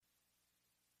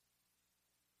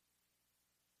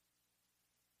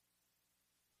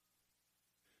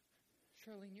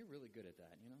Charlene, you're really good at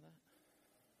that. You know that?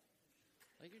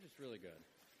 Like, you're just really good.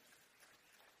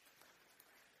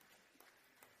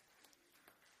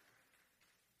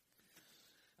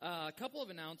 A couple of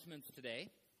announcements today,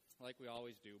 like we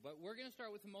always do, but we're going to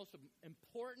start with the most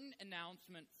important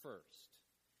announcement first.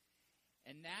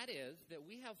 And that is that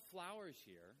we have flowers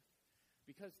here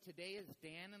because today is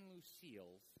Dan and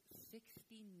Lucille's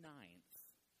 69th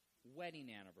wedding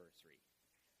anniversary.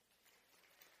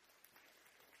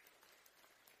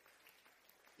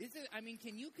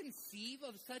 Can you conceive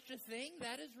of such a thing?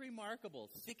 That is remarkable.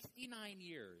 69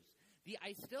 years.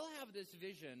 I still have this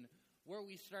vision where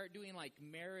we start doing like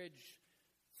marriage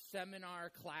seminar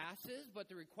classes, but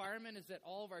the requirement is that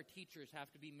all of our teachers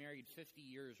have to be married 50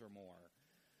 years or more.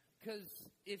 Because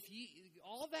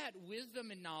all that wisdom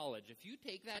and knowledge, if you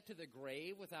take that to the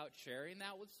grave without sharing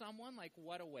that with someone, like,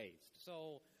 what a waste.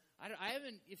 So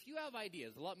if you have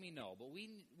ideas, let me know, but we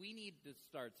need to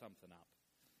start something up.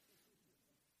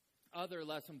 Other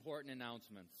less important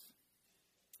announcements.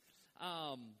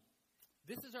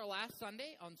 This is our last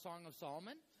Sunday on Song of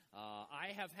Solomon.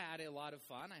 I have had a lot of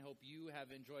fun. I hope you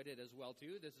have enjoyed it as well,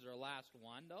 too. This is our last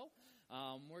one, though.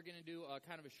 We're going to do a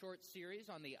kind of a short series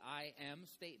on the I am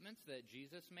statements that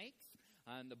Jesus makes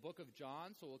in the book of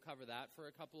John, so we'll cover that for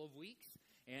a couple of weeks.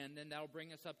 And then that'll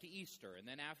bring us up to Easter. And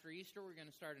then after Easter, we're going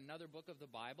to start another book of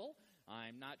the Bible.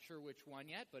 I'm not sure which one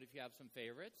yet, but if you have some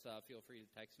favorites, feel free to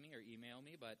text me or email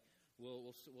me. But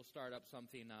we'll start up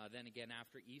something then again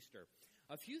after Easter.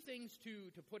 A few things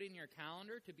to put in your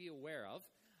calendar to be aware of.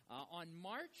 On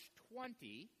March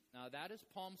 20, that is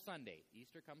Palm Sunday.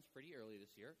 Easter comes pretty early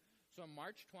this year. So on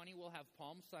March 20, we'll have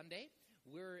Palm Sunday.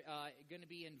 We're going to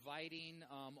be inviting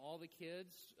all the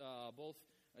kids, both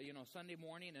Sunday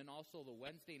morning and also the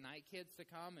Wednesday night kids to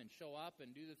come and show up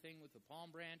and do the thing with the palm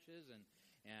branches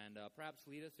and perhaps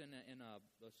lead us in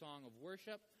a song of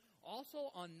worship. Also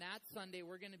on that Sunday,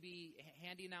 we're going to be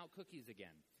handing out cookies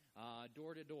again,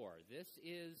 door to door. This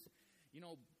is,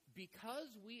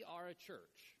 because we are a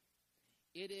church,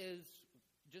 it is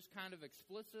just kind of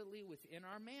explicitly within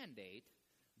our mandate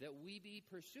that we be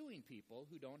pursuing people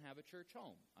who don't have a church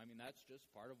home. That's just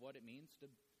part of what it means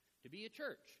to be a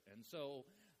church. And so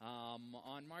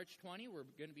on March 20, we're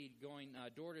going to be going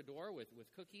door to door with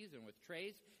cookies and with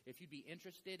trays. If you'd be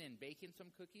interested in baking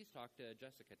some cookies, talk to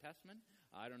Jessica Tessman.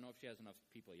 I don't know if she has enough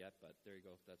people yet, but there you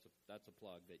go. That's a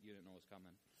plug that you didn't know was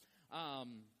coming.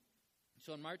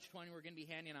 So on March 20, we're going to be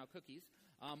handing out cookies.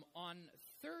 On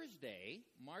Thursday,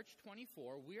 March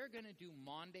 24, we are going to do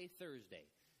Maundy Thursday.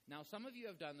 Now, some of you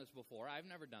have done this before. I've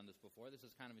never done this before. This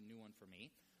is kind of a new one for me.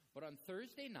 But on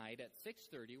Thursday night at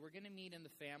 6:30, we're going to meet in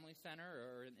the Family Center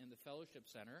or in the Fellowship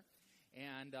Center.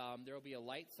 And there will be a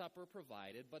light supper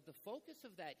provided. But the focus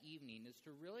of that evening is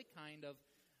to really kind of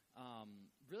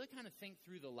think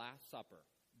through the Last Supper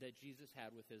that Jesus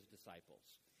had with his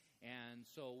disciples. And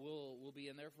so we'll be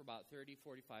in there for about 30,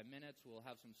 45 minutes. We'll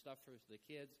have some stuff for the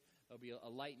kids. There'll be a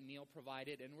light meal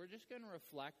provided. And we're just going to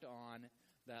reflect on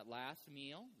that last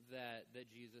meal that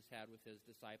Jesus had with his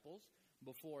disciples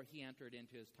before he entered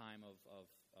into his time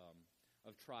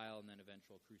of trial and then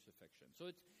eventual crucifixion.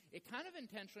 So it kind of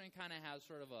intentionally kind of has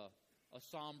sort of a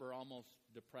somber, almost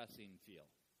depressing feel.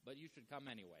 But you should come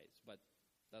anyways. But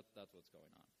that's what's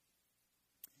going on.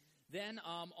 Then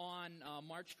on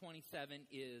March 27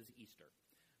 is Easter.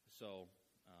 So,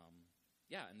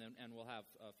 and we'll have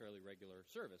a fairly regular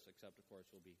service, except, of course,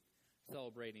 we'll be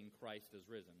celebrating Christ as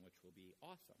risen, which will be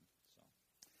awesome. So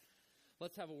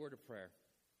let's have a word of prayer.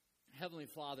 Heavenly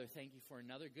Father, thank you for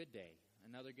another good day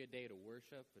to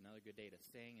worship, another good day to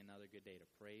sing, another good day to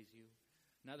praise you,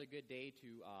 another good day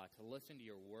to listen to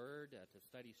your word, to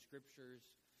study scriptures.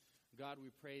 God, we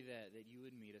pray that you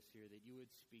would meet us here, that you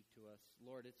would speak to us.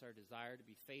 Lord, it's our desire to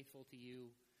be faithful to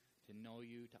you, to know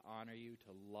you, to honor you,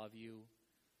 to love you.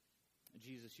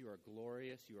 Jesus, you are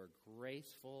glorious, you are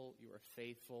graceful, you are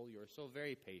faithful, you are so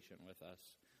very patient with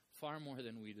us, far more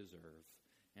than we deserve,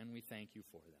 and we thank you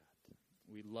for that.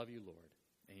 We love you, Lord.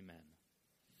 Amen.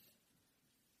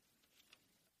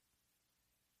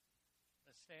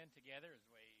 Let's stand together as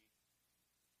we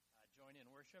join in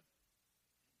worship.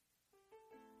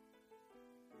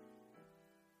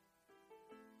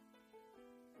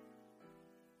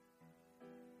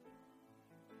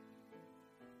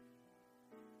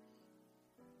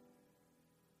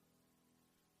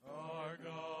 Our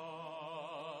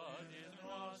God is an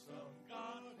awesome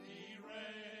God. He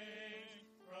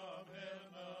reigns from heaven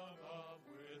above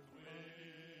with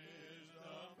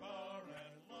wisdom, power,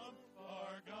 and love.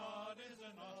 Our God is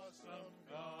an awesome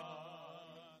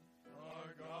God.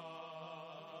 Our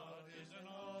God is an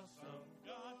awesome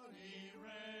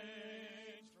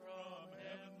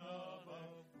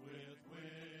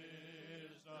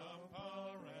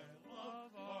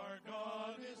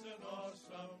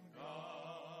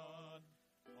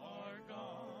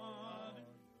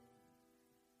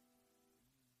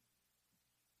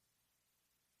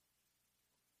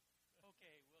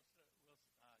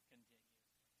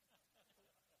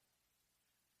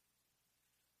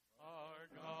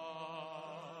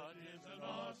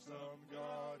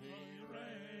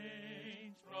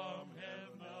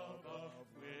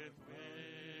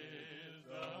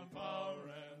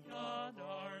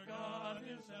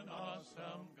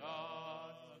awesome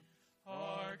God.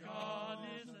 Our God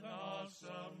is an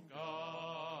awesome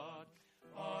God.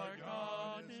 Our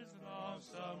God is an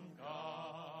awesome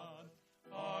God.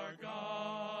 Our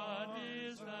God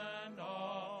is an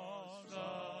awesome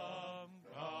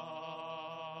God.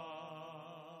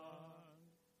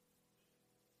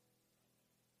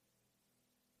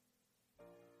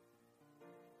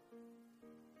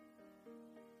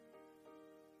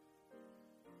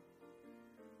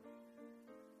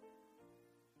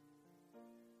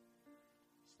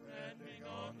 Standing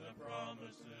on the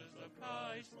promises of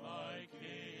Christ my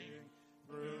King,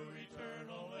 through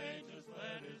eternal ages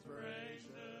let his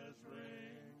praises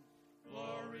ring.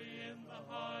 Glory in the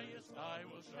highest I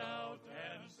will shout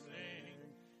and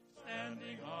sing,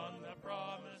 standing on the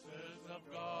promises of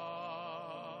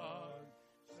God.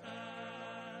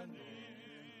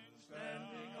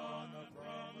 Standing on the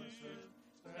promises,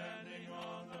 standing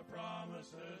on the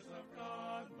promises of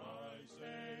God my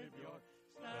Savior.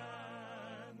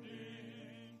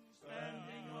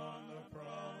 Standing on the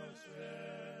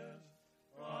promises.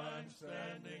 I'm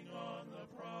standing on the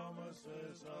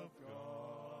promises of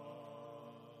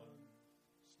God.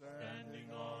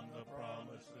 Standing on the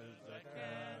promises that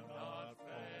cannot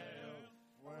fail.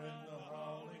 When the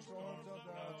howling storms of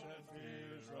doubt and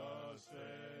fears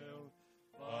assail,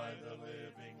 by the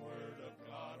living word of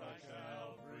God I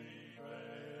shall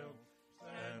prevail.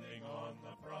 Standing on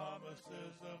the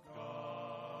promises of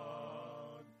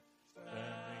God.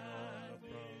 Standing on the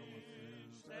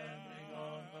promises. Standing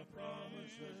on the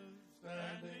promises.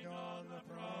 Standing on the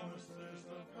promises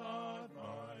of God,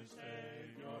 my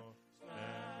Savior.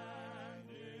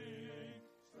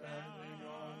 Standing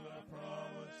on the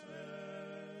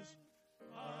promises.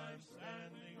 I'm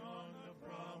standing on the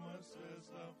promises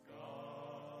of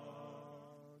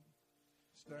God.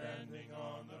 Standing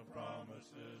on the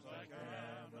promises I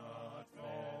cannot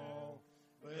fall.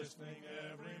 Listening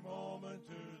every moment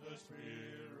to the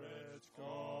Spirit's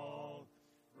call.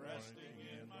 Resting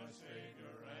in my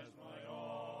Savior as my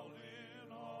all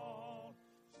in all.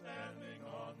 Standing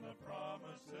on the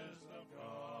promises of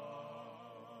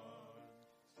God.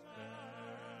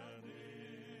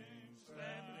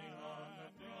 Standing on the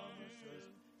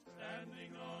promises.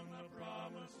 Standing on the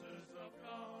promises of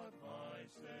God, my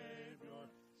Savior.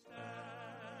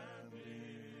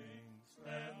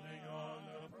 Standing on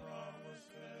the promises.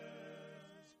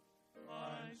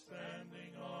 I'm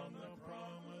standing on the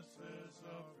promises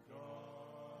of God.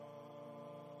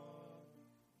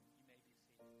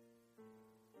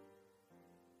 You may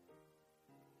be seated.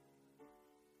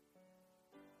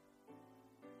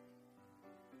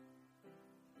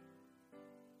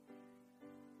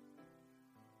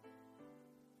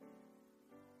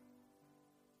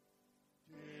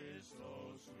 'Tis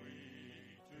so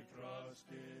sweet to trust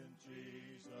in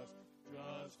Jesus,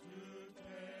 just to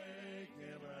take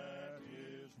him at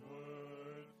his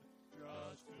word,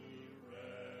 just to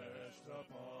rest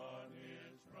upon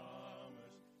his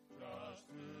promise, just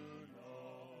to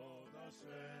know thus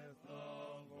saith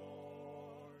the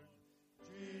Lord.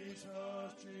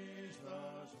 Jesus,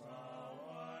 Jesus, how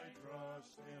I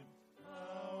trust him,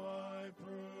 how I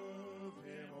prove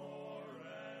him o'er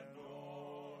and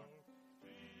o'er.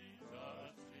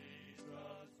 Jesus,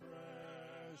 Jesus,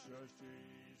 precious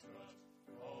Jesus,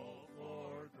 oh,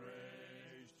 for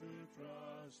grace to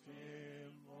trust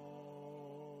him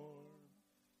more.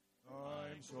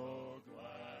 I'm so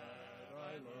glad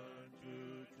I learned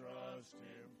to trust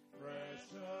him,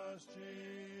 precious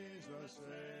Jesus,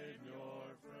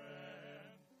 Savior,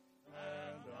 friend,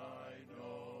 and I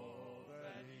know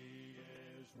that he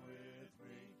is with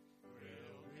me,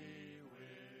 will be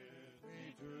with me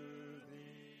to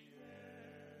the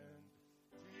end.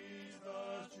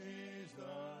 Jesus,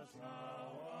 Jesus, how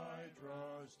I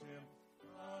trust him,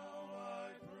 how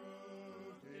I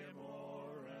proved him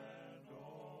o'er and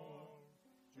o'er.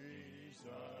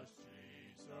 Jesus,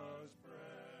 Jesus,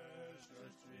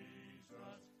 precious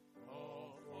Jesus,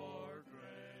 oh, for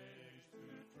grace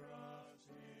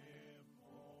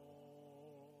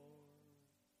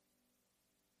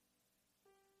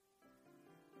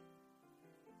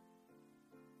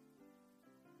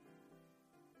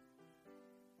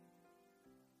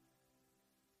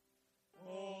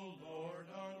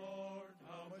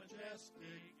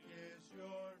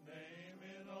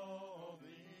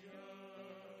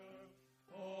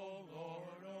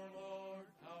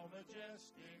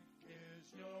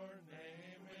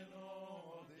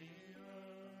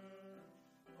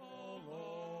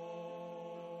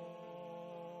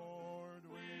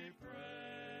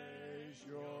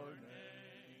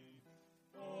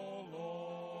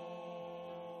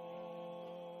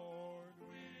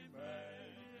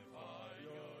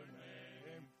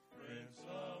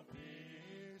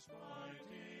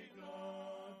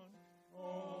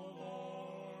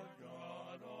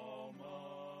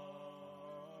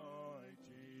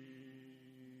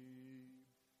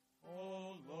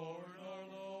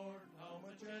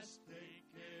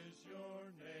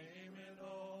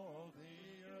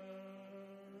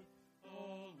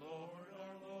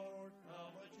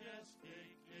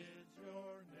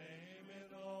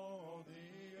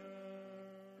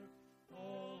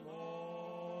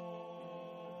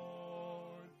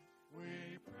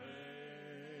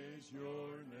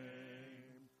your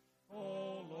name,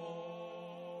 O Lord.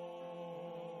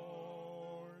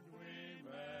 We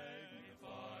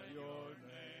magnify your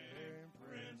name,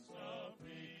 Prince of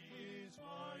Peace,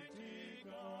 mighty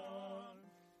God,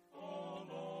 O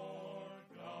Lord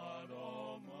God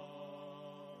Almighty.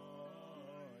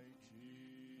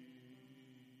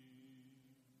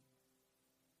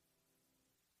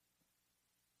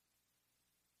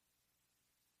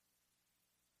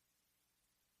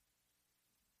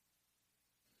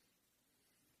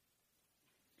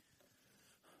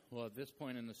 Well, at this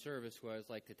point in the service, we always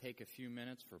like to take a few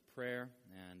minutes for prayer.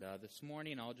 And this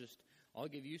morning, I'll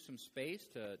give you some space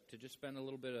to just spend a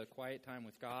little bit of quiet time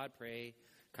with God. Pray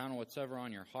kind of whatever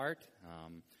on your heart,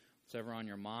 whatever on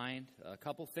your mind. A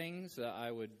couple things I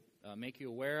would make you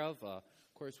aware of. Of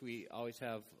course, we always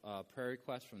have prayer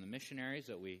requests from the missionaries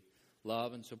that we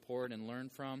love and support and learn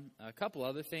from. A couple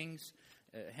other things.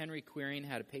 Henry Queering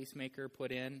had a pacemaker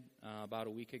put in about a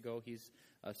week ago. He's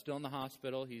still in the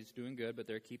hospital. He's doing good, but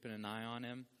they're keeping an eye on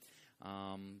him.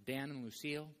 Dan and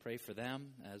Lucille, pray for them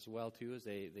as well, too, as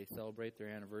they celebrate their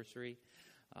anniversary.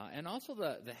 And also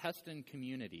the Heston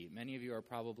community. Many of you are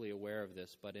probably aware of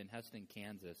this, but in Heston,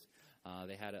 Kansas,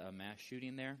 they had a mass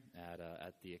shooting there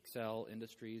at the Excel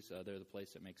Industries. They're the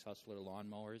place that makes Hustler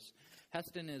lawnmowers.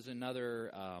 Heston is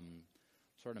another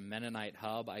sort of Mennonite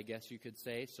hub, I guess you could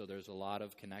say. So there's a lot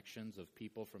of connections of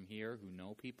people from here who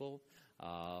know people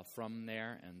from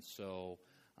there. And so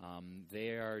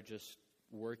they are just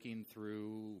working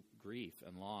through grief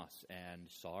and loss and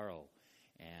sorrow.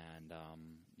 And,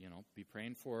 be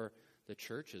praying for the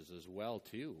churches as well,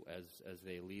 too, as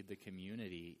they lead the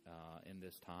community in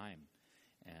this time.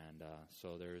 And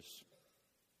so there's,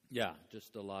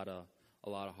 just a lot of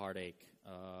heartache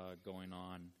going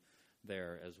on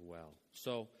there as well.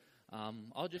 So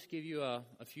I'll just give you a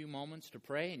few moments to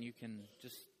pray, and you can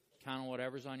just count on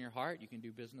whatever's on your heart. You can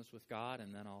do business with God,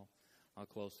 and then I'll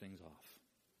close things off.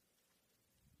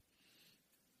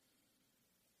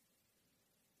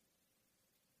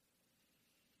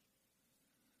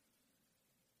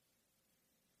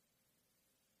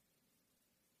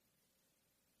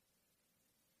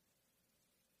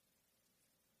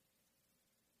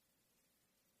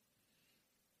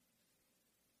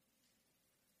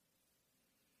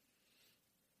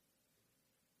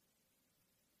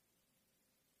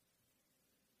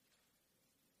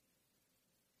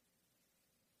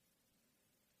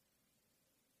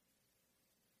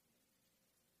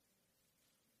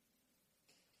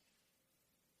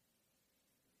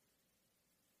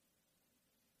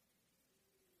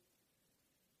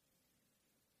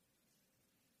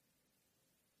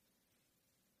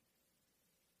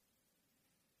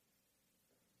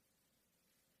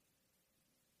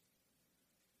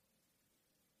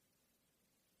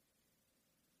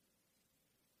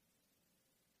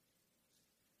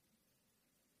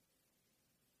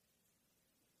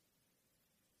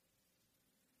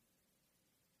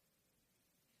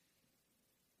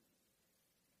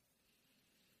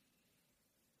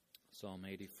 Psalm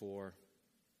 84.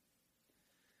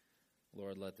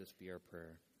 Lord, let this be our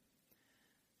prayer.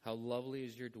 How lovely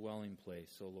is your dwelling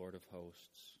place, O Lord of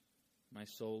hosts. My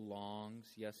soul longs,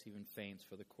 yes, even faints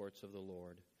for the courts of the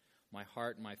Lord. My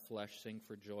heart and my flesh sing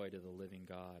for joy to the living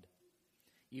God.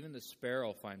 Even the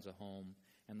sparrow finds a home,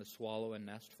 and the swallow a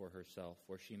nest for herself,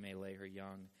 where she may lay her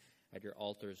young at your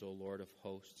altars, O Lord of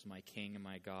hosts, my King and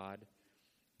my God.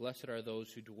 Blessed are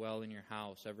those who dwell in your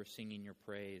house, ever singing your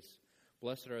praise.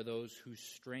 Blessed are those whose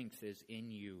strength is in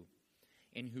you,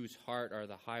 in whose heart are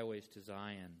the highways to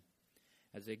Zion.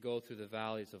 As they go through the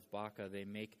valleys of Baca, they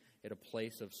make it a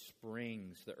place of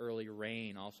springs. The early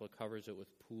rain also covers it with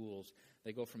pools.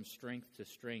 They go from strength to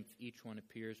strength. Each one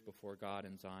appears before God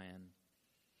in Zion.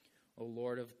 O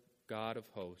Lord of God of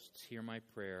hosts, hear my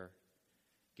prayer.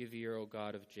 Give ear, O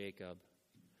God of Jacob.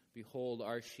 Behold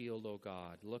our shield, O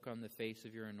God. Look on the face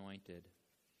of your anointed.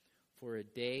 For a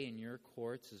day in your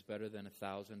courts is better than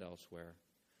 1,000 elsewhere.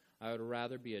 I would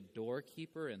rather be a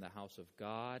doorkeeper in the house of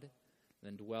God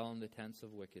than dwell in the tents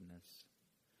of wickedness.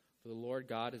 For the Lord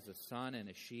God is a sun and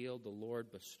a shield. The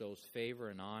Lord bestows favor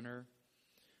and honor.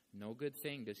 No good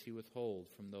thing does he withhold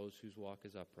from those whose walk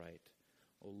is upright.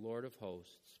 O Lord of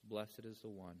hosts, blessed is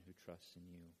the one who trusts in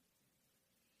you.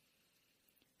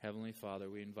 Heavenly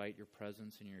Father, we invite your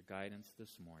presence and your guidance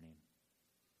this morning.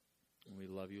 And we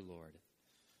love you, Lord.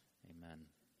 Amen.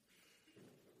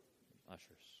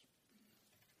 Ushers.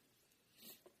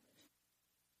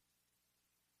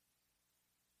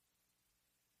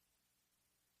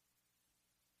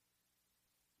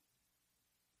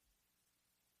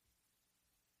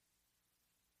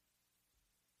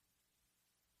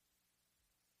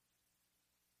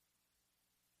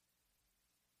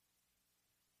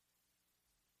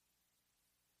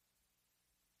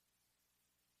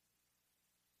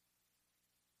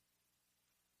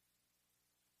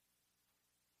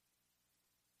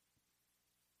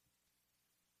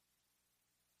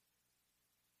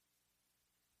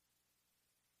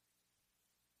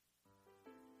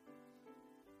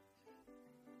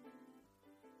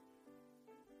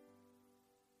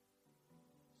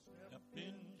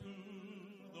 into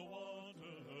the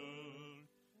water.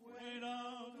 Wade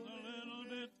out a little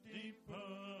bit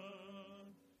deeper.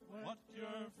 Wet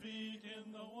your feet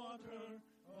in the water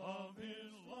of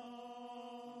His love.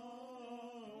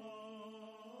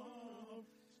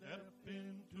 Step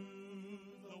into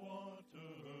the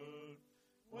water.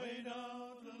 Wade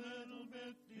out a little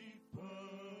bit deeper.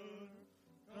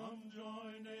 Come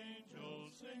join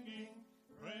angels singing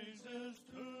praises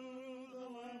to the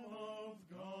Lamb of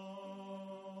God.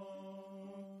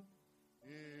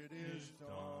 It is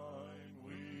time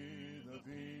we, the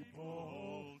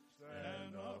people,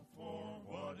 stand up for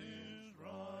what is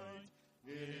right.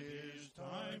 It is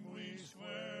time we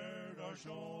squared our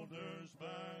shoulders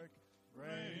back,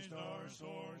 raised our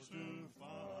swords to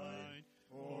fight.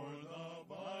 For the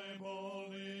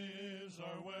Bible is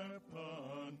our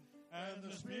weapon, and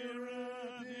the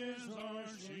Spirit is our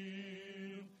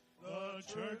shield. The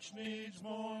church needs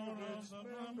more of the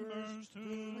members to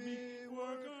be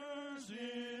workers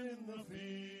in the field.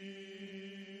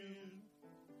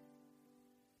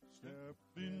 Step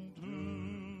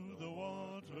into the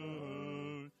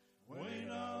water, wade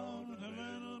out a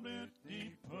little bit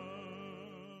deeper.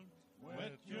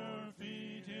 Wet your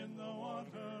feet in the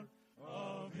water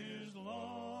of His love.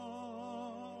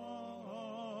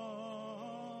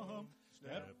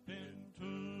 Step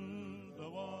into the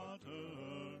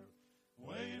water,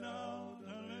 wade out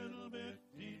a little bit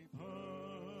deeper.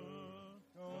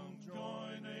 Come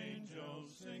join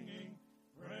angels singing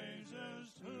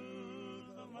praises to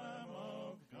the Lamb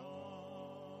of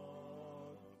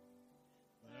God.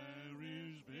 There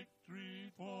is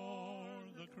victory for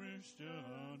the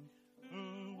Christian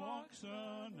who walks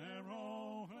a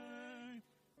narrow way.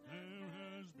 There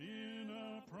has been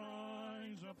a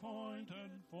prize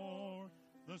appointed for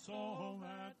the soul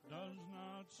that does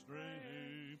not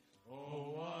stray.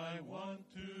 Oh, I want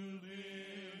to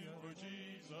live for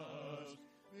Jesus,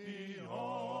 be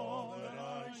all that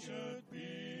I should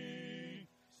be,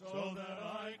 so that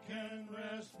I can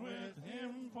rest with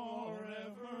Him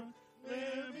forever,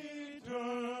 live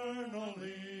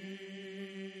eternally.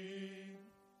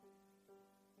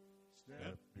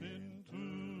 Step into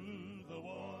the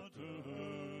water,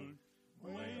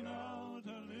 wade out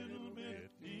a little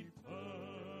bit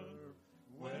deeper.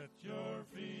 Wet your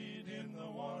feet in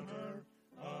the water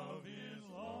of His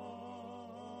love.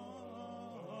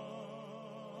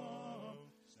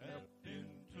 Step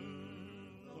into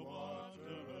the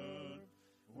water,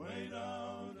 wade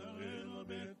out a little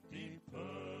bit deeper.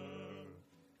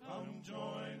 Come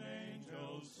join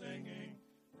angels singing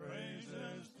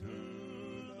praises to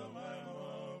the Lamb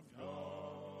of God.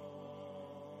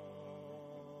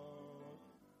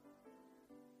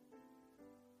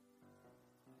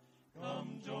 Come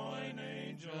join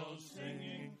angels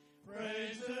singing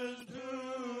praises to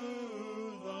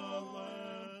the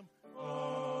Lamb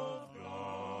of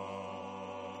God.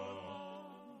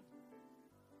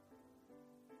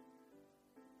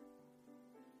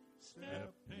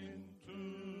 Step into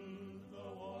the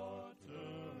water.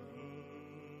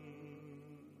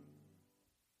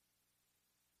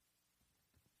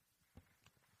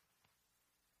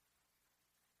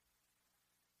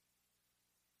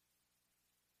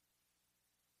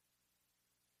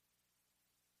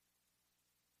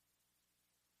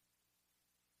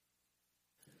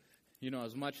 You know,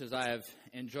 as much as I have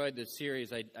enjoyed this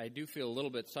series, I do feel a little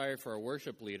bit sorry for our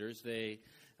worship leaders. They,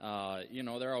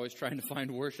 they're always trying to find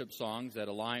worship songs that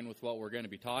align with what we're going to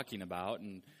be talking about.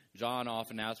 And John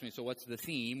often asks me, so what's the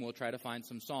theme? We'll try to find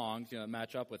some songs, that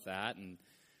match up with that. And,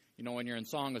 when you're in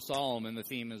Song of Solomon, the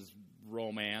theme is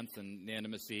romance and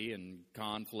intimacy and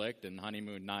conflict and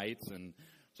honeymoon nights. And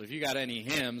so if you got any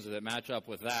hymns that match up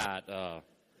with that,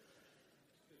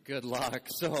 good luck.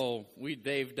 So we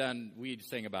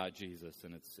sing about Jesus,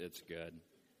 and it's good.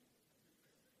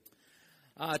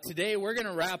 Today we're going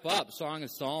to wrap up Song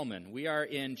of Solomon. We are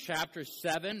in chapter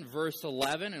 7, verse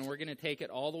 11, and we're going to take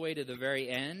it all the way to the very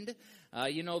end.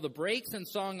 The breaks in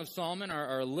Song of Solomon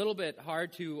are a little bit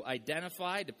hard to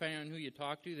identify, depending on who you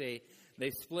talk to.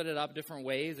 They split it up different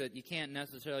ways. That you can't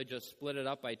necessarily just split it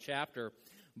up by chapter.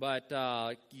 But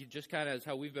you just kind of, as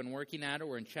how we've been working at it,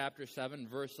 we're in chapter 7,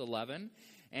 verse 11.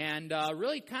 And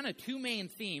really kind of two main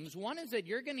themes. One is that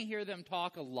you're going to hear them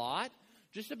talk a lot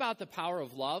just about the power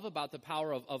of love, about the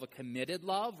power of a committed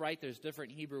love, right? There's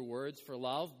different Hebrew words for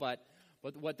love, but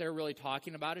what they're really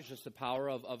talking about is just the power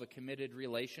of a committed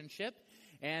relationship.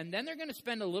 And then they're going to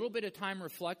spend a little bit of time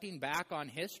reflecting back on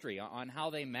history, on how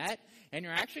they met. And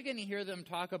you're actually going to hear them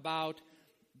talk about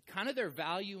kind of their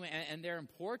value and their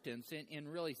importance in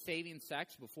really saving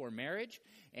sex before marriage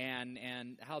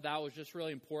and how that was just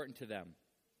really important to them.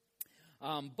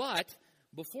 But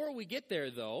Before we get there,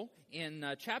 though, in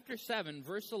chapter 7,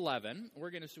 verse 11,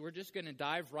 we're just going to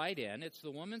dive right in. It's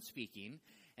the woman speaking,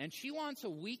 and she wants a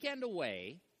weekend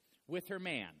away with her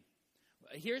man.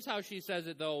 Here's how she says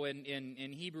it, though,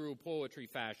 in Hebrew poetry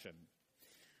fashion.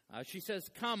 She says,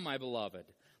 "Come, my beloved,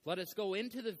 let us go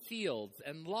into the fields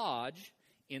and lodge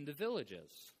in the villages.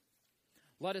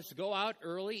 Let us go out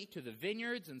early to the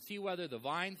vineyards and see whether the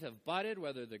vines have budded,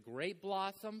 whether the grape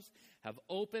blossoms have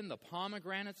opened, the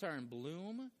pomegranates are in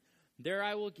bloom. There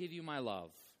I will give you my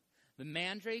love. The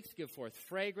mandrakes give forth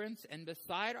fragrance, and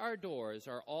beside our doors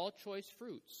are all choice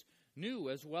fruits,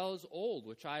 new as well as old,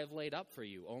 which I have laid up for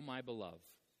you, O my beloved."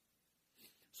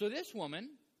 So this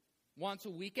woman wants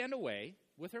a weekend away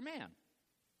with her man.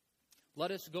 Let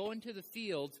us go into the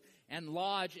fields and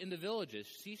lodge in the villages.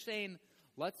 She's saying,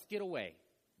 let's get away.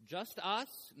 Just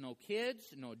us, no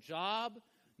kids, no job,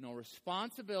 no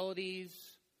responsibilities,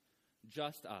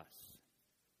 just us.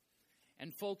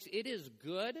 And folks, it is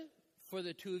good for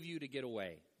the two of you to get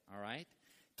away, all right?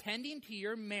 Tending to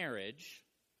your marriage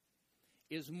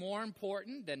is more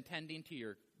important than tending to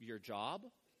your job,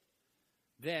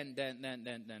 than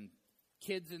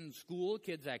kids in school,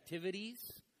 kids'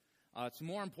 activities. It's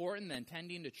more important than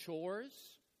tending to chores.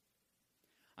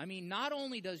 I mean, not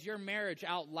only does your marriage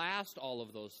outlast all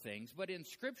of those things, but in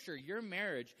Scripture, your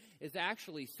marriage is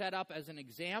actually set up as an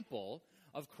example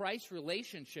of Christ's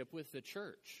relationship with the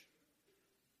church.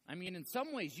 I mean, in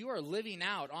some ways, you are living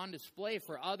out on display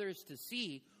for others to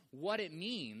see what it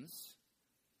means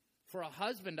for a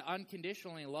husband to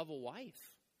unconditionally love a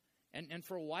wife, and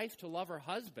for a wife to love her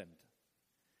husband.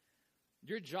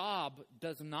 Your job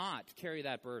does not carry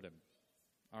that burden,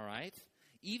 all right?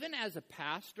 Even as a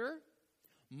pastor,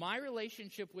 my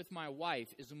relationship with my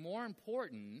wife is more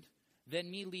important than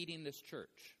me leading this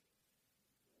church.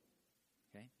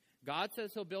 Okay? God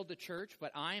says he'll build the church,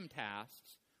 but I am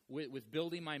tasked with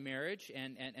building my marriage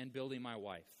and building my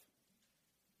wife.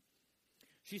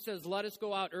 She says, let us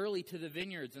go out early to the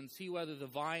vineyards and see whether the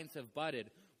vines have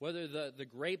budded, whether the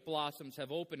grape blossoms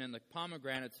have opened and the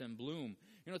pomegranates in bloom.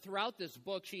 You know, throughout this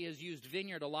book, she has used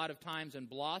vineyard a lot of times, and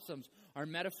blossoms are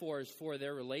metaphors for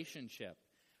their relationship.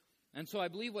 And so I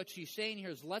believe what she's saying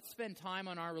here is, let's spend time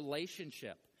on our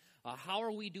relationship. How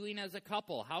are we doing as a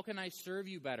couple? How can I serve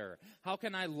you better? How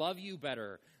can I love you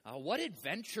better? What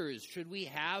adventures should we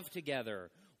have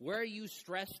together? Where are you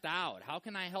stressed out? How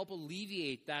can I help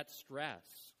alleviate that stress?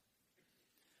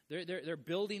 They're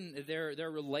building their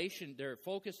relation. They're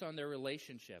focused on their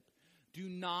relationship. Do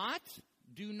not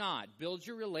build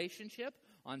your relationship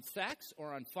on sex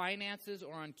or on finances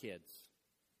or on kids.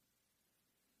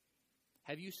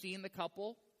 Have you seen the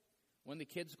couple when the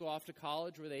kids go off to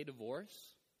college where they divorce?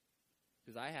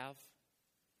 Because I have.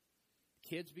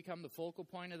 Kids become the focal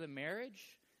point of the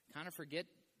marriage, kind of forget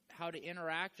how to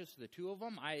interact, just the two of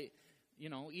them.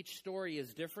 Each story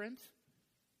is different.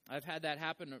 I've had that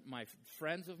happen to my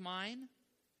friends of mine.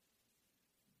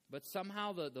 But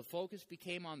somehow the focus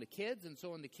became on the kids, and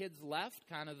so when the kids left,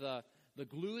 kind of the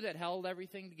glue that held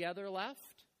everything together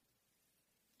left.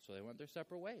 So they went their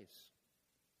separate ways.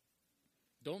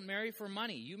 Don't marry for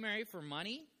money. You marry for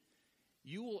money,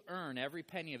 you will earn every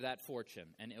penny of that fortune,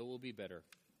 and it will be bitter.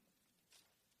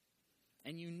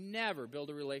 And you never build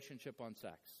a relationship on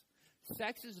sex.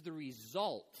 Sex is the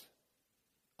result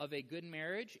of a good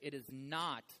marriage. It is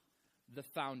not the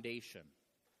foundation.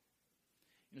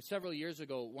 Several years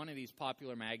ago, one of these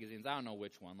popular magazines, I don't know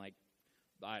which one, like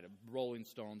Rolling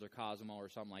Stones or Cosmo or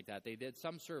something like that, they did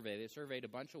some survey. They surveyed a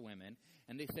bunch of women,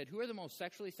 and they said, who are the most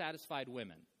sexually satisfied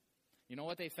women? You know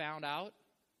what they found out?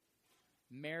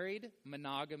 Married,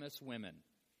 monogamous women.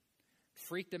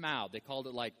 Freaked them out. They called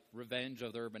it like Revenge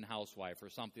of the Urban Housewife or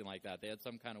something like that. They had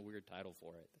some kind of weird title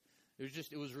for it.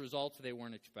 It was results they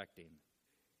weren't expecting.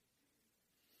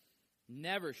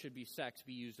 Never should sex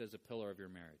be used as a pillar of your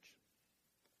marriage.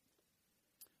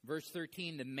 Verse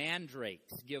 13, the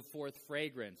mandrakes give forth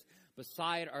fragrance.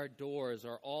 Beside our doors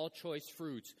are all choice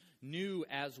fruits, new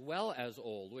as well as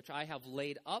old, which I have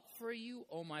laid up for you,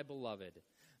 O my beloved.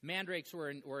 Mandrakes were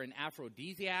an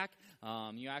aphrodisiac.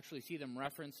 You actually see them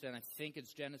referenced in, I think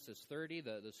it's Genesis 30,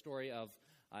 the story of,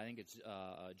 I think it's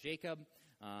Jacob.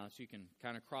 So you can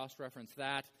kind of cross-reference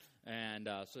that. And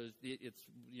so it's,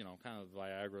 kind of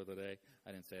Viagra today.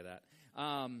 I didn't say that.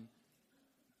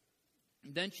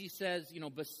 Then she says,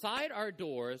 beside our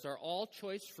doors are all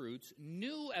choice fruits,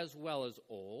 new as well as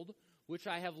old, which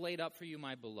I have laid up for you,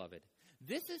 my beloved.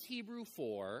 This is Hebrew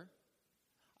for,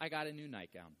 I got a new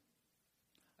nightgown.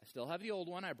 I still have the old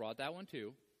one. I brought that one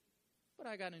too. But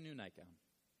I got a new nightgown.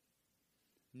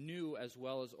 New as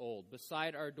well as old.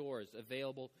 Beside our doors,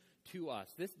 available to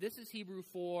us. This is Hebrew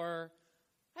for,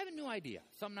 I have a new idea,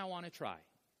 something I want to try.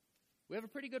 We have a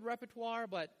pretty good repertoire,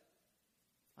 but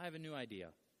I have a new idea.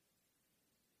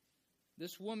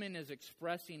 This woman is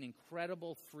expressing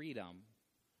incredible freedom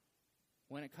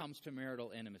when it comes to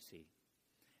marital intimacy.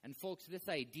 And folks, this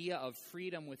idea of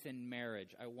freedom within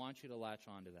marriage, I want you to latch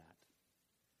on to that.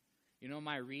 You know,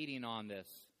 my reading on this,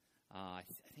 I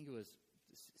think it was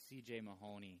C.J.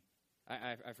 Mahoney.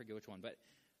 I forget which one, but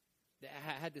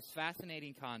had this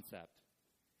fascinating concept.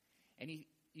 And he,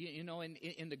 you know,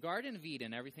 in the Garden of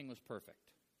Eden, everything was perfect,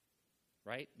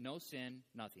 right? No sin,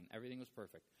 nothing. Everything was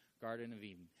perfect. Garden of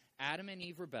Eden. Adam and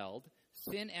Eve rebelled.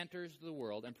 Sin enters the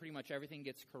world, and pretty much everything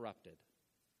gets corrupted.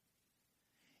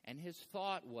 And his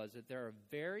thought was that there are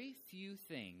very few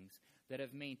things that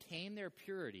have maintained their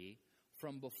purity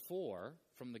from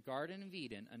the Garden of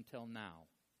Eden until now.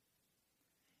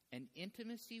 And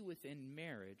intimacy within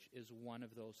marriage is one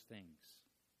of those things.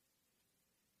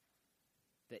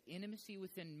 That intimacy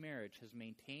within marriage has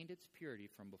maintained its purity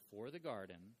from before the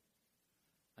garden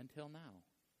until now.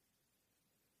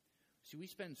 See, we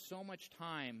spend so much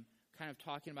time kind of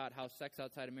talking about how sex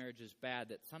outside of marriage is bad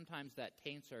that sometimes that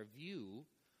taints our view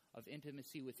of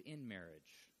intimacy within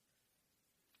marriage.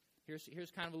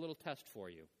 Here's kind of a little test for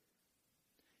you.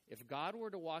 If God were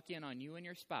to walk in on you and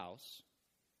your spouse,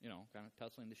 you know, kind of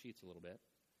tussling the sheets a little bit,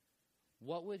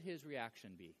 what would his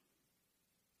reaction be?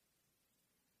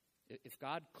 If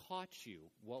God caught you,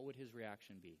 what would his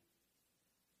reaction be?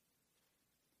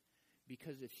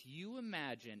 Because if you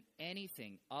imagine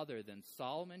anything other than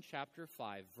Solomon chapter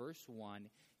 5, verse 1,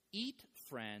 eat,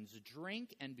 friends,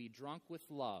 drink, and be drunk with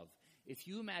love. If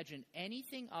you imagine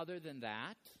anything other than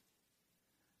that,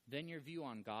 then your view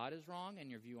on God is wrong and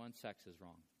your view on sex is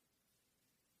wrong.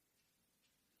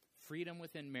 Freedom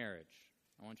within marriage.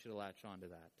 I want you to latch on to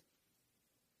that.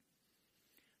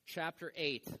 Chapter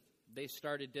 8, they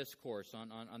started discourse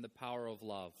on the power of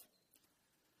love.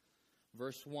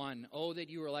 Verse 1, "Oh, that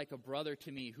you were like a brother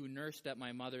to me who nursed at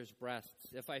my mother's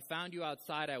breasts. If I found you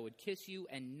outside, I would kiss you,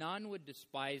 and none would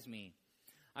despise me.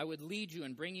 I would lead you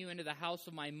and bring you into the house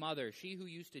of my mother, she who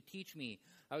used to teach me.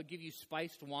 I would give you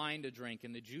spiced wine to drink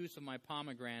and the juice of my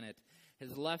pomegranate.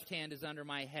 His left hand is under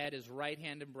my head, his right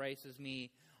hand embraces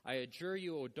me. I adjure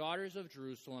you, O daughters of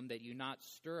Jerusalem, that you not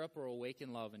stir up or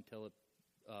awaken love until it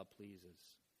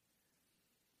pleases."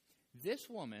 This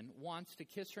woman wants to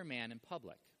kiss her man in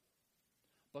public.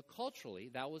 But culturally,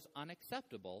 that was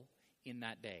unacceptable in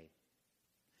that day.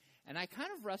 And I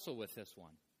kind of wrestle with this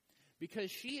one.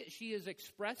 Because she is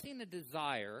expressing a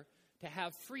desire to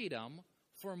have freedom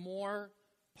for more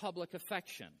public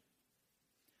affection.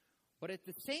 But at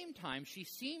the same time, she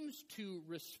seems to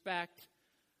respect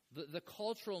the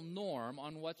cultural norm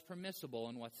on what's permissible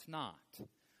and what's not.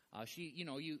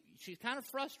 She's kind of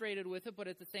frustrated with it, but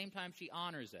at the same time, she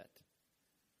honors it.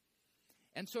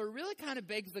 And so it really kind of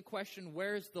begs the question,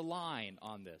 where's the line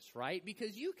on this, right?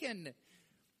 Because you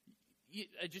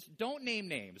just don't name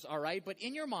names, all right? But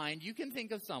in your mind, you can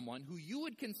think of someone who you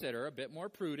would consider a bit more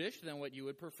prudish than what you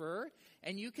would prefer,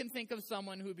 and you can think of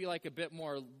someone who would be like a bit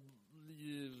more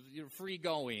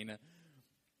free-going,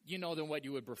 than what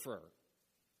you would prefer.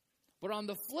 But on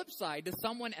the flip side, to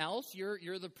someone else,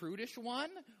 you're the prudish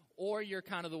one, or you're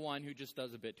kind of the one who just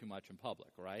does a bit too much in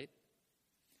public, right?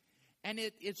 And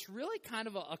it's really kind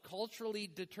of a culturally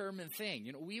determined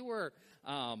thing. We were...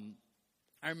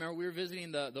 I remember we were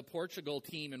visiting the Portugal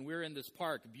team, and we were in this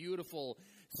park, beautiful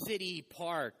city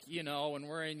park, and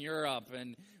we're in Europe,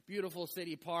 and beautiful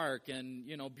city park, and,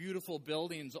 beautiful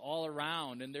buildings all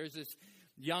around, and there's this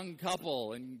young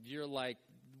couple, and you're like,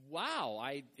 wow,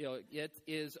 it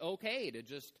is okay to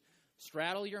just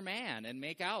straddle your man and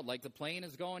make out like the plane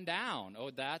is going down. Oh,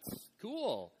 that's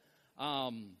cool.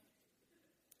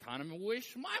 Kind of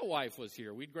wish my wife was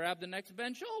here. We'd grab the next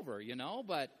bench over,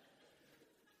 but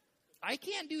I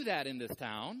can't do that in this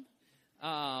town.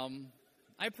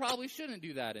 I probably shouldn't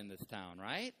do that in this town,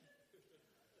 right?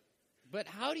 But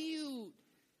how do you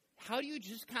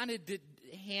just kind of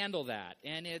handle that?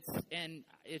 And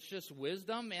it's just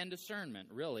wisdom and discernment,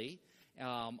 really.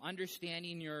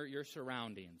 Understanding your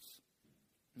surroundings,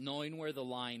 knowing where the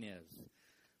line is.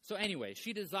 So anyway,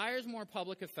 she desires more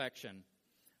public affection,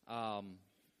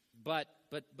 but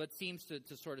seems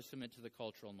to sort of submit to the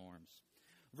cultural norms.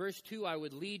 Verse 2, "I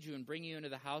would lead you and bring you into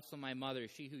the house of my mother,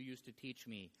 she who used to teach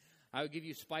me. I would give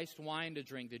you spiced wine to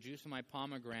drink, the juice of my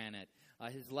pomegranate.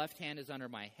 His left hand is under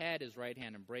my head, his right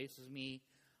hand embraces me.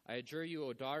 I adjure you,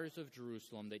 O daughters of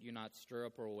Jerusalem, that you not stir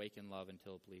up or awaken love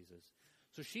until it pleases."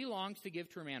 So she longs to give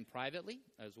to her man privately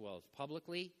as well as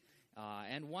publicly.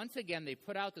 And once again, they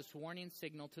put out this warning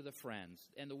signal to the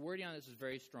friends. And the wording on this is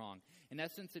very strong. In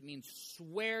essence, it means,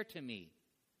 swear to me.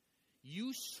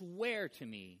 you swear to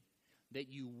me that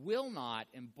you will not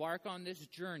embark on this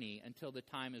journey until the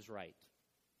time is right.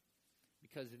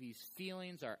 Because these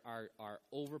feelings are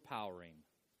overpowering.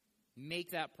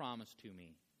 Make that promise to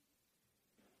me.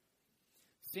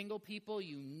 Single people,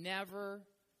 you never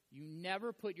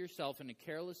put yourself in a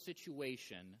careless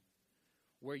situation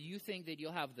where you think that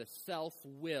you'll have the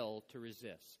self-will to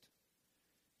resist.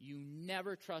 You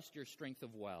never trust your strength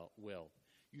of will.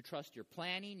 You trust your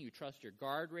planning, you trust your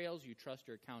guardrails, you trust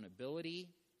your accountability,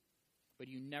 but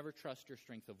you never trust your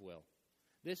strength of will.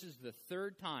 This is the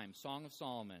third time, Song of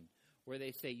Solomon, where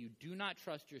they say you do not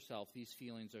trust yourself. These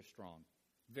feelings are strong,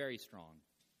 very strong.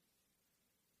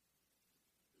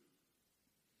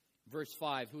 Verse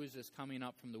 5, who is this coming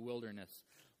up from the wilderness,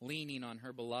 leaning on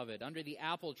her beloved? Under the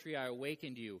apple tree I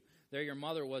awakened you. There your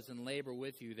mother was in labor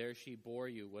with you. There she bore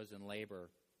you, was in labor.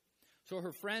 So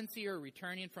her friends see her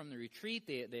returning from the retreat.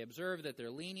 They observe that they're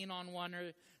leaning on one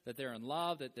another, that they're in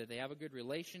love, that they have a good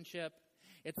relationship.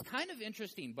 It's kind of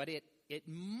interesting, but it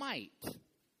might,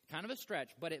 kind of a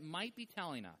stretch, but it might be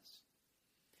telling us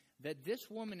that this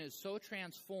woman is so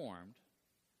transformed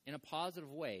in a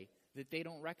positive way that they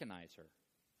don't recognize her.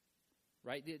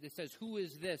 Right? It says, who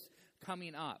is this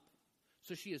coming up?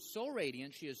 So she is so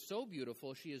radiant, she is so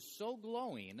beautiful, she is so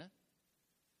glowing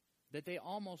that they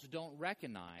almost don't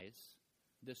recognize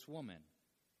this woman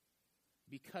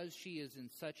because she is in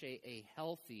such a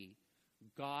healthy,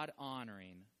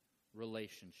 God-honoring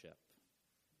relationship.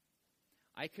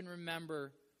 I can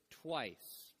remember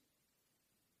twice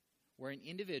where an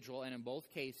individual, and in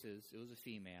both cases it was a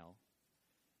female,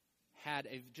 had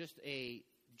just a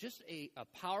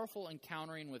powerful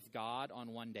encountering with God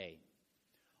on one day.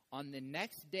 On the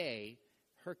next day,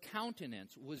 her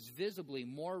countenance was visibly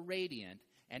more radiant,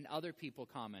 and other people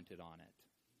commented on it.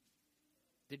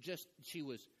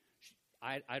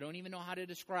 I don't even know how to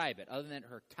describe it, other than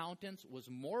her countenance was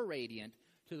more radiant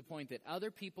to the point that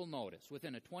other people noticed.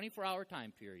 Within a 24-hour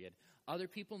time period, other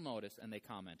people noticed, and they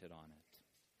commented on it.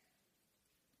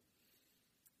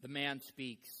 The man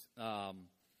speaks,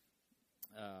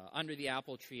 under the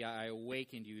apple tree I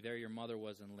awakened you. There your mother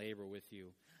was in labor with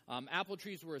you. Apple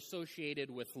trees were associated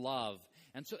with love.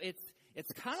 And so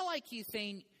it's kind of like he's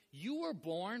saying, you were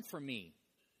born for me.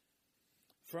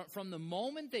 From the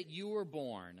moment that you were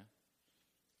born,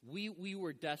 we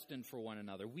were destined for one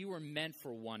another. We were meant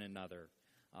for one another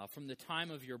from the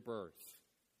time of your birth.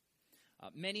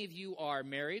 Many of you are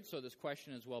married, so this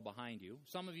question is well behind you.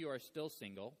 Some of you are still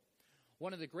single.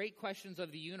 One of the great questions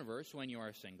of the universe when you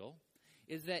are single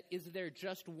is there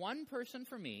just one person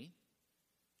for me,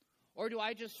 or do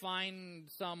I just find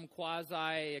some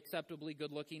quasi-acceptably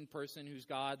good-looking person who's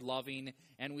God-loving,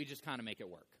 and we just kind of make it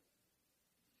work?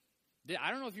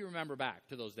 I don't know if you remember back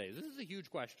to those days. This is a huge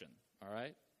question, all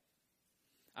right?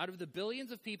 Out of the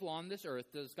billions of people on this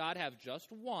earth, does God have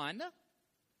just one,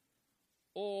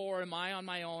 or am I on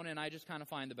my own and I just kind of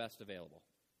find the best available?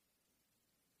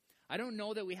 I don't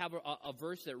know that we have a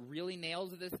verse that really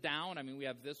nails this down. I mean, we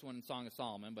have this one in Song of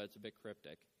Solomon, but it's a bit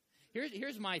cryptic.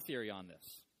 Here's my theory on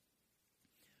this.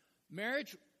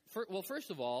 Marriage, first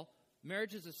of all,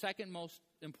 marriage is the second most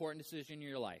important decision in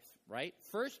your life, right?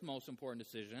 First most important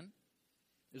decision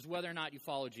is whether or not you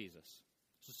follow Jesus.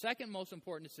 So second most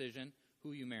important decision,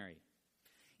 who you marry.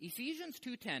 Ephesians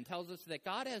 2:10 tells us that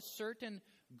God has certain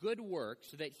good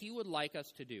works that he would like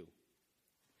us to do.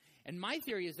 And my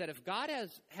theory is that if God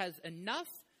has enough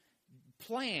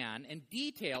plan and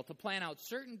detail to plan out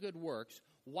certain good works,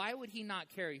 why would he not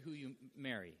carry who you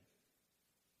marry?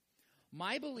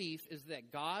 My belief is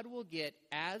that God will get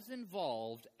as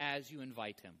involved as you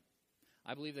invite him.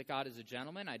 I believe that God is a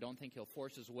gentleman. I don't think he'll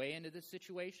force his way into this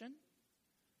situation.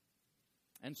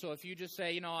 And so if you just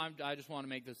say, I just want to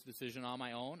make this decision on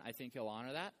my own, I think he'll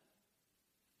honor that.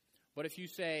 But if you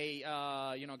say,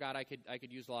 God, I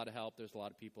could use a lot of help. There's a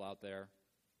lot of people out there.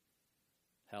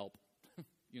 Help. You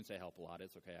can say help a lot.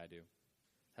 It's okay, I do.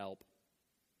 Help.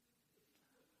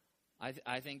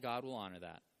 I think God will honor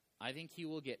that. I think he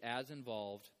will get as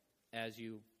involved as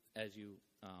you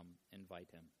invite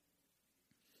him.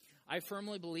 I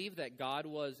firmly believe that God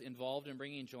was involved in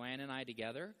bringing Joanne and I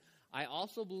together. I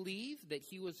also believe that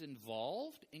he was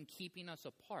involved in keeping us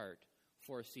apart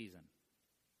for a season.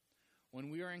 When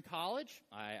we were in college,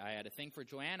 I had a thing for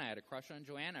Joanne. I had a crush on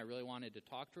Joanne. I really wanted to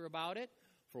talk to her about it.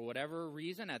 For whatever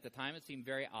reason, at the time it seemed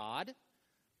very odd.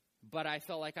 But I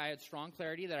felt like I had strong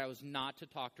clarity that I was not to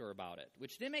talk to her about it,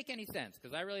 which didn't make any sense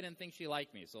because I really didn't think she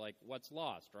liked me. So, what's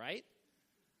lost, right?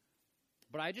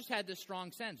 But I just had this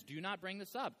strong sense, do not bring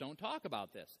this up. Don't talk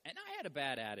about this. And I had a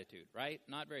bad attitude, right?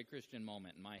 Not very Christian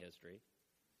moment in my history.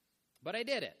 But I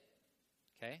did it,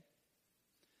 okay?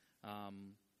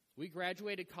 We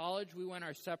graduated college, we went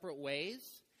our separate ways,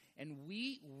 and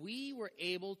we were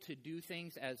able to do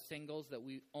things as singles that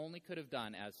we only could have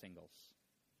done as singles.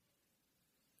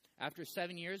 After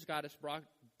 7 years, God has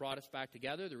brought us back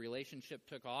together. The relationship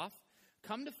took off.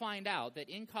 Come to find out that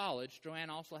in college, Joanne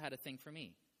also had a thing for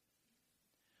me.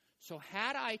 So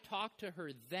had I talked to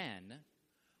her then,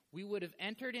 we would have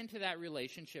entered into that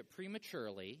relationship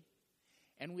prematurely,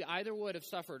 and we either would have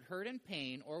suffered hurt and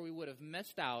pain, or we would have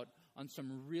missed out on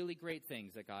some really great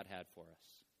things that God had for us.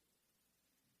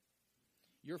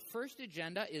 Your first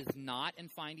agenda is not in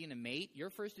finding a mate. Your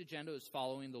first agenda is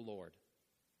following the Lord.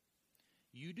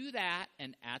 You do that,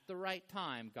 and at the right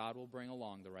time, God will bring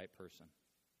along the right person.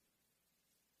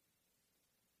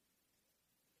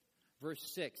 Verse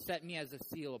 6, set me as a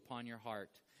seal upon your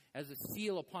heart, as a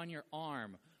seal upon your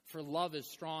arm, for love is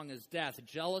strong as death.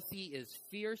 Jealousy is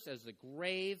fierce as the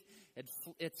grave.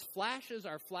 Its flashes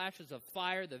are flashes of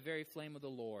fire, the very flame of the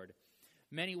Lord.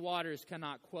 Many waters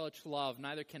cannot quench love,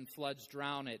 neither can floods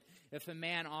drown it. If a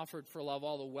man offered for love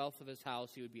all the wealth of his house,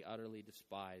 he would be utterly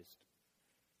despised.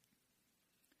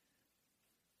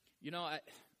 You know,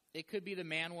 it could be the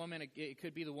man, woman, it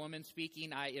could be the woman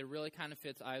speaking. It really kind of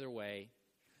fits either way.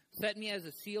 Set me as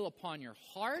a seal upon your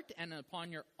heart and upon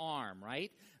your arm,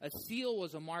 right? A seal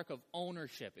was a mark of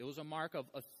ownership. It was a mark of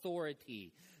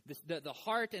authority. The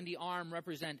heart and the arm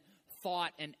represent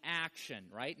thought and action,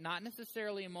 right? Not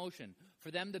necessarily emotion.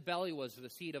 For them, the belly was the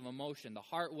seat of emotion. The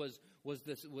heart was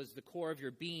the core of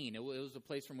your being. It was the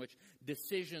place from which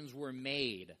decisions were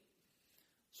made.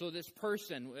 So this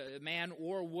person, man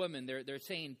or woman, they're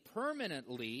saying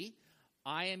permanently,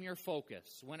 I am your focus.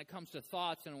 When it comes to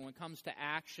thoughts and when it comes to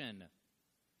action,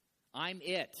 I'm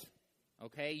it.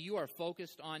 Okay? You are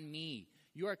focused on me.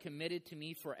 You are committed to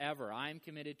me forever. I am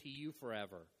committed to you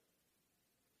forever.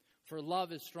 For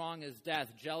love is strong as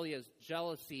death.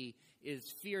 Jealousy is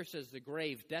fierce as the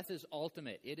grave. Death is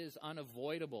ultimate. It is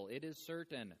unavoidable. It is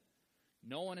certain.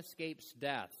 No one escapes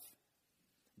death.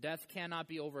 Death cannot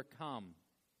be overcome.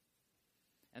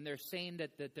 And they're saying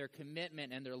that their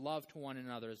commitment and their love to one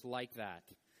another is like that.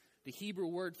 The Hebrew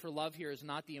word for love here is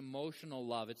not the emotional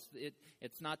love.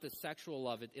 It's not the sexual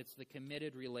love. It's the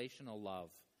committed relational love.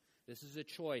 This is a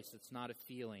choice. It's not a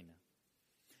feeling.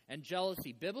 And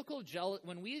jealousy.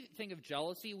 When we think of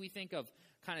jealousy, we think of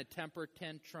kind of temper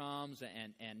tantrums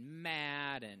and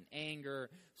mad and anger,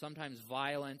 sometimes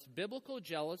violence. Biblical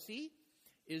jealousy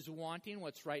is wanting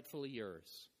what's rightfully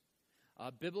yours.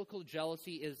 Biblical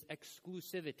jealousy is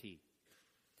exclusivity.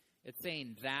 It's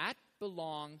saying, that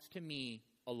belongs to me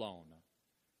alone.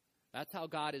 That's how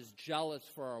God is jealous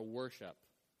for our worship.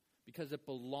 Because it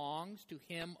belongs to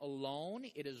Him alone.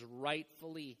 It is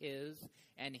rightfully His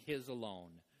and His alone.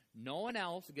 No one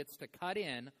else gets to cut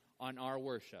in on our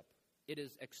worship. It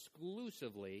is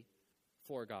exclusively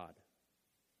for God.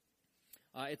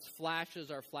 Its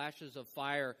flashes are flashes of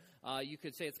fire. You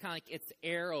could say it's kind of like its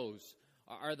arrows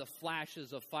are the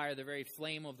flashes of fire, the very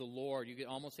flame of the Lord. You could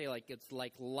almost say like it's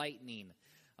like lightning.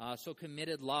 So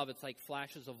committed love, it's like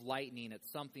flashes of lightning.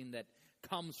 It's something that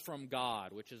comes from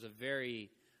God, which is a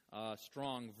very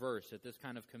strong verse, that this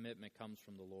kind of commitment comes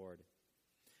from the Lord.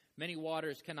 Many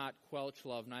waters cannot quench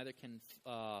love, neither can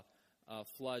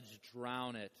floods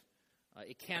drown it.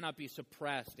 It cannot be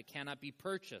suppressed. It cannot be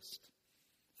purchased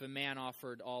if a man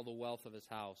offered all the wealth of his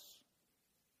house.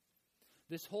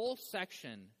 This whole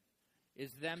section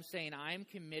is them saying, I am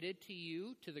committed to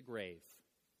you to the grave.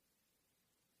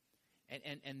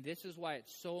 And this is why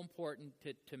it's so important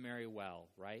to marry well,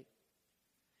 right?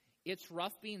 It's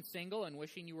rough being single and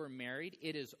wishing you were married.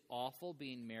 It is awful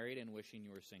being married and wishing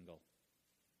you were single.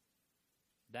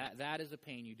 That is a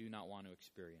pain you do not want to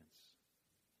experience.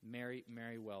 Marry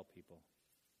well, people.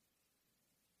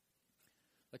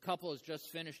 The couple has just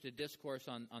finished a discourse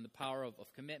on the power of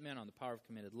commitment, on the power of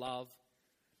committed love.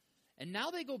 And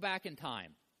now they go back in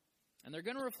time. And they're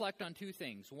going to reflect on two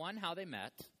things. One, how they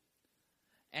met.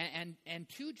 And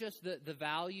two, just the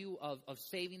value of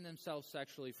saving themselves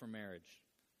sexually for marriage.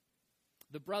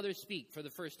 The brothers speak for the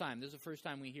first time. This is the first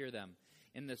time we hear them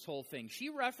in this whole thing. She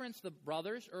referenced the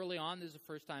brothers early on. This is the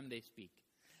first time they speak.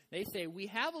 They say, we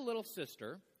have a little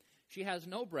sister. She has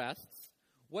no breasts.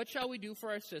 What shall we do for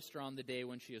our sister on the day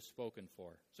when she is spoken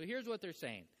for? So here's what they're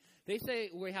saying. They say,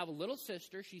 we have a little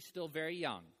sister. She's still very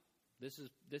young. This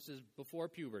is before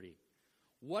puberty.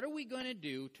 What are we going to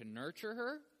do to nurture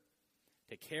her,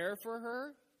 to care for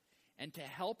her, and to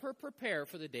help her prepare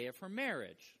for the day of her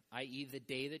marriage, i.e. the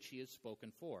day that she is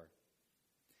spoken for?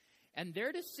 And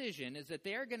their decision is that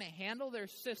they are going to handle their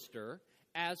sister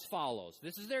as follows.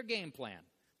 This is their game plan.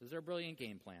 This is their brilliant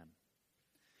game plan.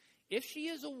 If she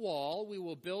is a wall, we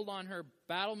will build on her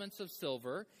battlements of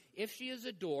silver. If she is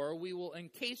a door, we will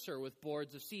encase her with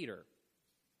boards of cedar.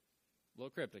 A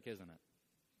little cryptic, isn't it?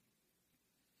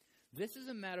 This is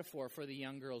a metaphor for the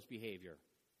young girl's behavior.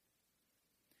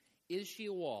 Is she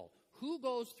a wall? Who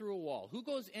goes through a wall? Who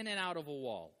goes in and out of a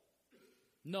wall?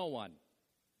 No one.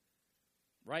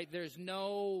 Right?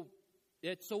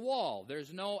 It's a wall.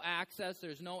 There's no access,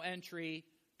 there's no entry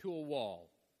to a wall.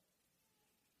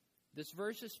 This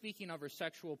verse is speaking of her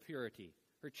sexual purity,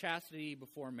 her chastity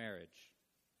before marriage.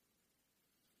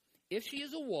 If she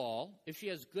is a wall, if she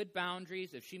has good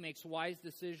boundaries, if she makes wise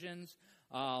decisions,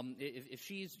 if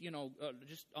she's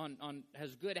just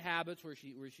has good habits where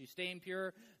she's staying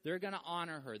pure, they're going to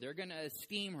honor her. They're going to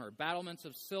esteem her. Battlements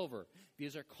of silver.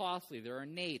 These are costly. They're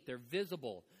ornate. They're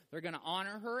visible. They're going to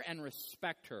honor her and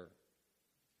respect her.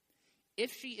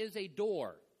 If she is a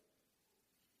door,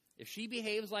 if she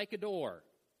behaves like a door,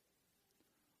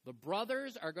 the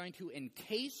brothers are going to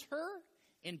encase her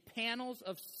in panels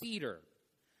of cedar.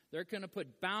 They're going to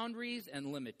put boundaries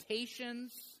and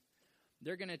limitations.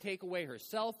 They're going to take away her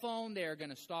cell phone. They are going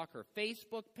to stalk her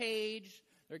Facebook page.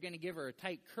 They're going to give her a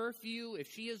tight curfew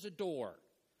if she is a door.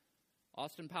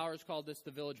 Austin Powers called this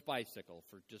the village bicycle,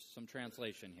 for just some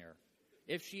translation here.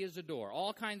 If she is a door.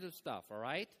 All kinds of stuff, all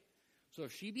right? So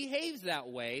if she behaves that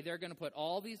way, they're going to put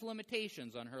all these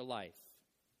limitations on her life.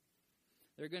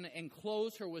 They're going to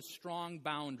enclose her with strong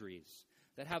boundaries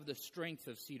that have the strength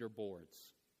of cedar boards.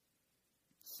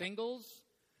 Singles,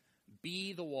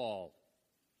 be the wall.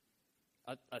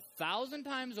 1,000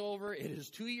 times over, it is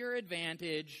to your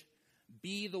advantage.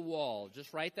 Be the wall.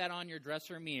 Just write that on your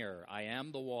dresser mirror. I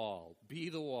am the wall. Be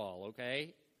the wall,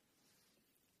 okay?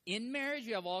 In marriage,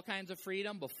 you have all kinds of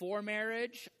freedom. Before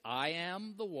marriage, I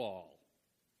am the wall.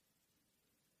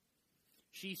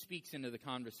 She speaks into the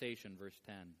conversation, verse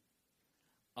 10.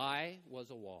 I was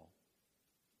a wall,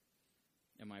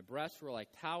 and my breasts were like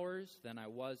towers. Then I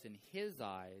was in his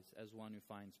eyes as one who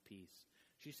finds peace.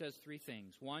 She says three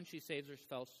things. One, she saves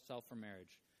herself for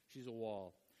marriage. She's a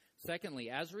wall. Secondly,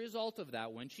 as a result of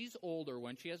that, when she's older,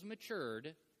 when she has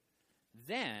matured,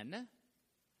 then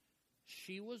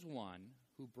she was one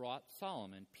who brought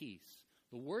Solomon peace.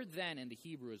 The word then in the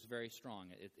Hebrew is very strong.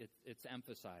 It's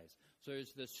emphasized. So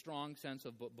there's this strong sense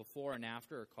of before and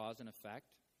after, or cause and effect.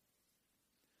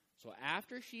 So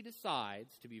after she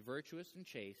decides to be virtuous and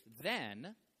chaste,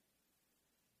 then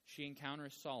she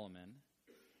encounters Solomon,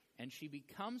 and she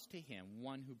becomes to him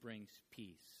one who brings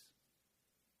peace.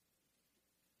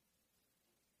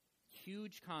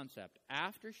 Huge concept.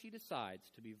 After she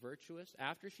decides to be virtuous,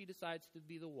 after she decides to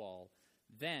be the wall,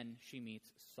 then she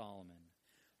meets Solomon.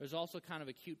 There's also kind of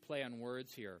a cute play on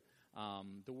words here.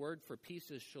 The word for peace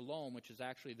is shalom, which is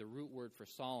actually the root word for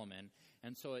Solomon.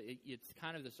 And so it's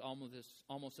kind of this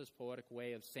almost this poetic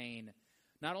way of saying,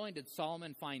 not only did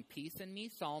Solomon find peace in me,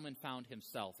 Solomon found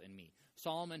himself in me.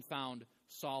 Solomon found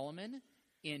Solomon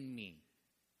in me.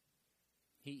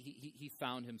 He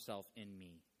found himself in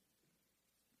me.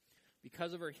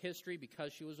 Because of her history,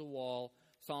 because she was a wall,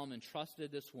 Solomon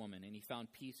trusted this woman, and he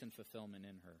found peace and fulfillment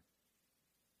in her.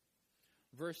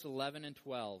 Verse 11 and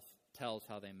 12 tells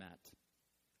how they met.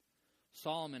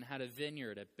 Solomon had a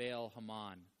vineyard at Baal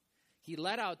Hamon. He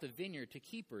let out the vineyard to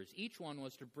keepers. Each one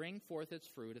was to bring forth its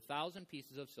fruit, 1,000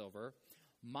 pieces of silver.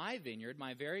 My vineyard,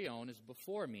 my very own, is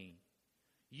before me.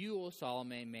 You, O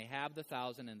Solomon, may have the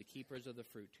 1,000, and the keepers of the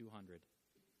fruit 200.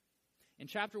 In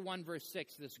chapter 1, verse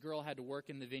 6, this girl had to work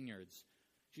in the vineyards.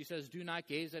 She says, do not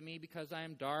gaze at me because I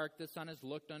am dark. The sun has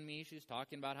looked on me. She's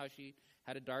talking about how she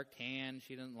had a dark tan.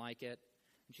 She didn't like it.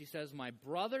 And she says, my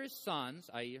brother's sons,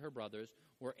 i.e. her brothers,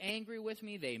 were angry with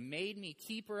me. They made me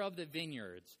keeper of the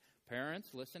vineyards. Parents,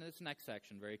 listen to this next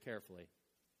section very carefully.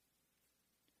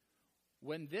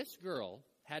 When this girl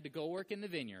had to go work in the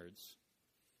vineyards,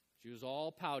 she was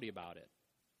all pouty about it,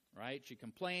 right? She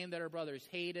complained that her brothers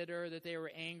hated her, that they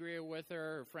were angry with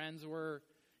her. Her friends were,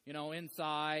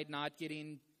 inside, not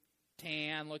getting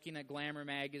tan, looking at Glamour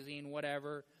magazine,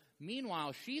 whatever.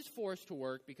 Meanwhile, she's forced to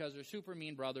work because her super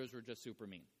mean brothers were just super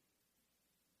mean.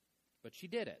 But she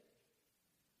did it.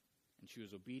 And she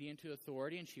was obedient to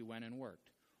authority, and she went and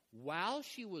worked. While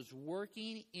she was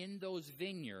working in those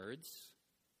vineyards,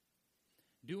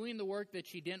 doing the work that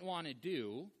she didn't want to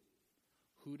do,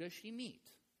 who does she meet?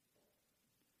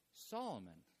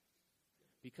 Solomon.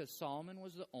 Because Solomon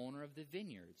was the owner of the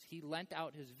vineyards. He lent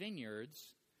out his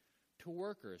vineyards to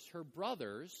workers. Her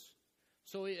brothers,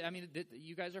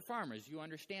 you guys are farmers. You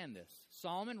understand this.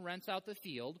 Solomon rents out the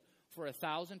field for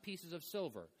 1,000 pieces of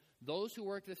silver. Those who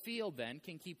work the field then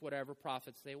can keep whatever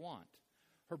profits they want.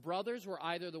 Her brothers were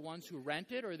either the ones who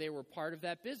rented or they were part of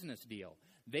that business deal.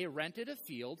 They rented a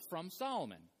field from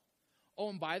Solomon. Oh,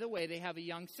 and by the way, they have a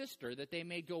young sister that they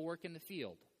made go work in the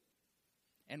field.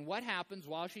 And what happens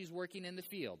while she's working in the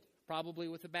field? Probably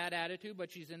with a bad attitude,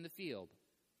 but she's in the field.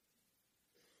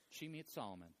 She meets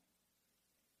Solomon,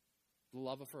 the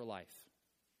love of her life.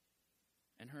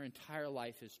 And her entire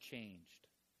life is changed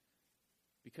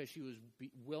because she was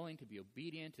willing to be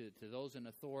obedient to those in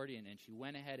authority, and she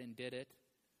went ahead and did it.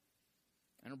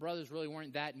 And her brothers really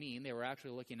weren't that mean. They were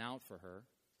actually looking out for her.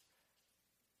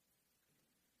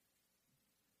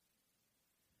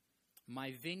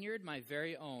 My vineyard, my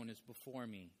very own, is before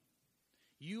me.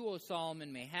 You, O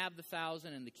Solomon, may have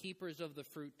 1,000, and the keepers of the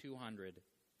fruit 200.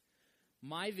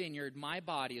 My vineyard, my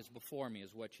body is before me,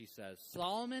 is what she says.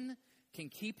 Solomon can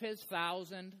keep his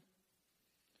 1,000.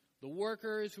 The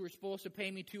workers who are supposed to pay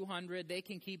me 200, they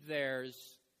can keep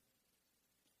theirs.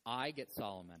 I get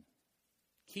Solomon.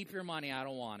 Keep your money, I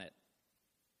don't want it.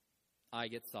 I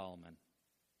get Solomon.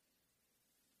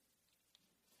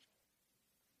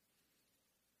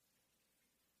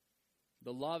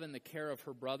 The love and the care of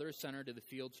her brothers sent her to the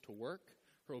fields to work.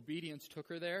 Her obedience took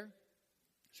her there.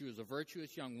 She was a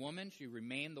virtuous young woman. She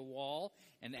remained the wall.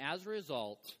 And as a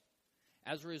result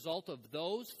of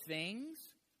those things,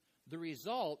 the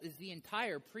result is the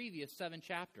entire previous 7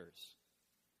 chapters.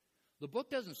 The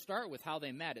book doesn't start with how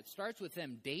they met. It starts with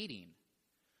them dating.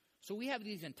 So we have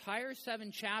these entire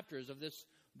 7 chapters of this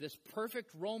perfect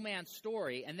romance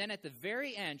story. And then at the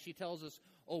very end, she tells us,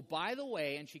 oh, by the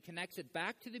way, and she connects it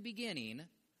back to the beginning,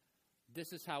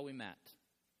 this is how we met.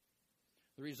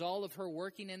 The result of her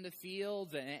working in the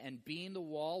fields and being the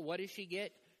wall, what does she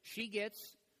get? She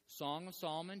gets Song of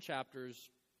Solomon, chapters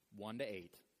 1 to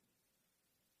 8.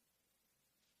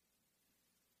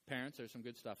 Parents, there's some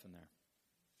good stuff in there.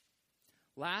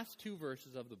 Last 2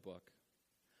 verses of the book.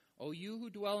 O you who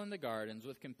dwell in the gardens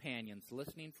with companions,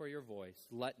 listening for your voice,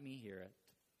 let me hear it.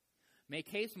 Make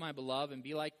haste, my beloved, and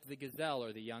be like the gazelle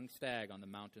or the young stag on the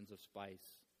mountains of spice.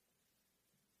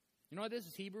 You know what this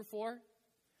is Hebrew for?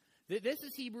 This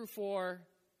is Hebrew for,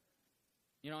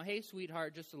 hey,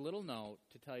 sweetheart, just a little note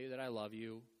to tell you that I love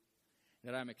you,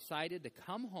 that I'm excited to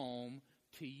come home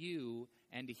to you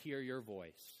and to hear your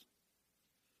voice.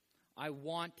 I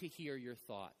want to hear your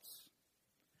thoughts.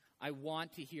 I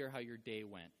want to hear how your day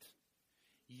went.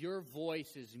 Your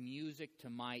voice is music to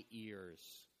my ears.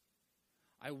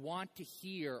 I want to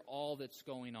hear all that's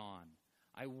going on.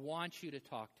 I want you to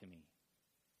talk to me.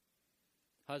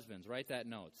 Husbands, write that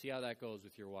note. See how that goes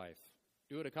with your wife.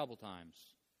 Do it a couple times.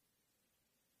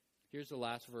 Here's the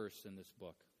last verse in this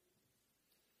book.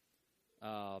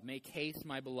 Make haste,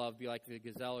 my beloved, be like the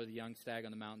gazelle or the young stag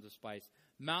on the mountains of spice.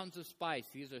 Mountains of spice,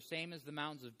 these are the same as the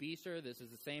mountains of Beser. This is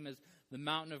the same as the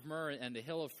mountain of myrrh and the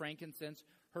hill of frankincense.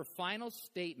 Her final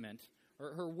statement,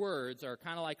 or her words, are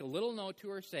kind of like a little note to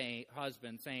her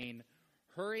husband saying,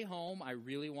 hurry home, I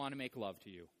really want to make love to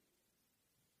you.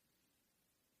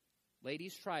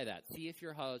 Ladies, try that. See if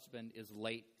your husband is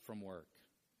late from work.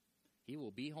 He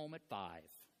will be home at 5.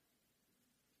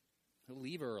 He'll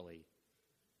leave early.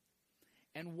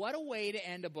 And what a way to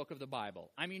end a book of the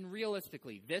Bible. I mean,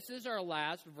 realistically, this is our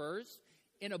last verse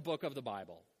in a book of the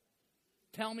Bible.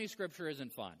 Tell me Scripture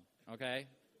isn't fun, okay?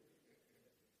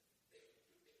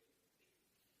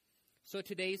 So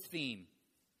today's theme,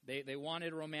 they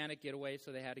wanted a romantic getaway,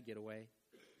 so they had a getaway.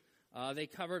 They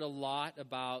covered a lot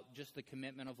about just the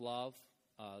commitment of love,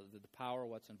 the power,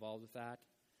 what's involved with that.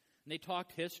 And they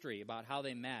talked history about how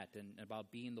they met and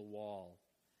about being the wall.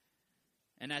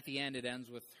 And at the end, it ends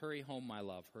with, hurry home, my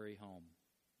love, hurry home.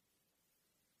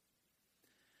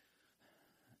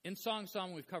 In Song of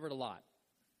Solomon, we've covered a lot.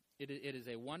 It is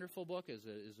a wonderful book, it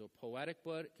is a poetic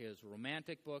book, it is a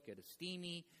romantic book, it is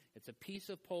steamy, it's a piece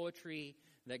of poetry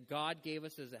that God gave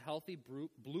us as a healthy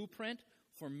blueprint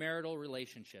for marital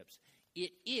relationships.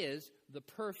 It is the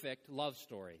perfect love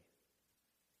story.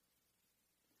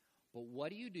 But what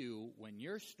do you do when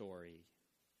your story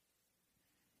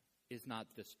is not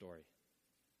this story?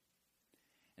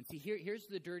 And see, here's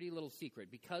the dirty little secret.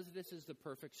 Because this is the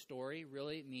perfect story,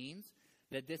 really means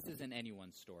that this isn't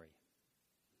anyone's story.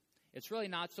 It's really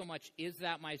not so much, is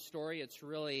that my story? It's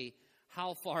really,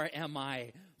 how far am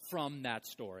I from that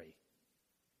story?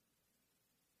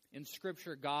 In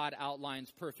Scripture, God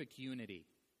outlines perfect unity.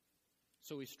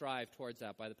 So we strive towards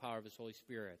that by the power of His Holy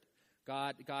Spirit.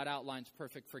 God outlines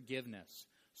perfect forgiveness.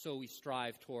 So we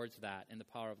strive towards that in the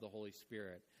power of the Holy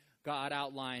Spirit. God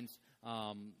outlines,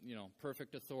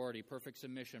 perfect authority, perfect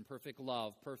submission, perfect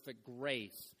love, perfect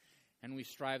grace. And we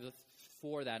strive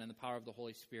for that in the power of the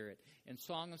Holy Spirit. In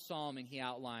Song of Solomon, he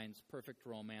outlines perfect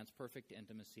romance, perfect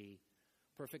intimacy,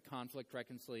 perfect conflict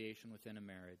reconciliation within a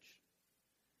marriage.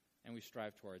 And we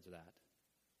strive towards that.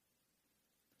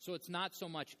 So it's not so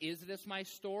much, is this my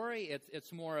story?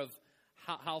 It's more of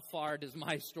how far does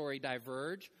my story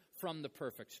diverge from the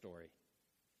perfect story?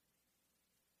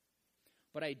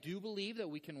 But I do believe that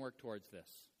we can work towards this.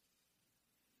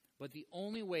 But the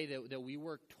only way that we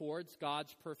work towards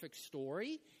God's perfect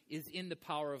story is in the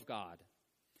power of God.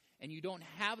 And you don't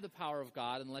have the power of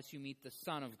God unless you meet the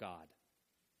Son of God,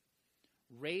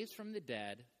 raised from the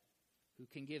dead, who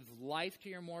can give life to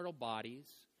your mortal bodies,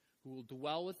 who will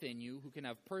dwell within you, who can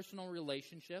have personal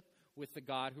relationship with the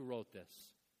God who wrote this.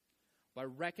 By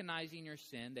recognizing your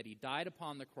sin, that he died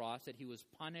upon the cross, that he was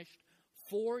punished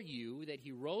for you, that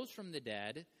he rose from the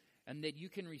dead, and that you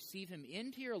can receive him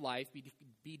into your life,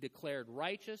 be declared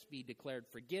righteous, be declared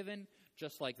forgiven,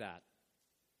 just like that.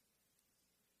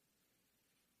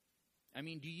 I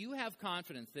mean, do you have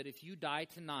confidence that if you die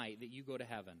tonight, that you go to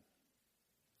heaven?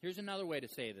 Here's another way to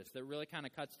say this that really kind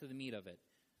of cuts to the meat of it.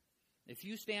 If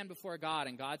you stand before God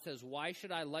and God says, why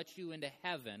should I let you into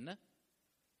heaven?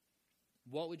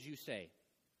 What would you say?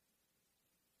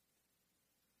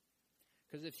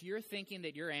 Because if you're thinking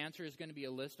that your answer is going to be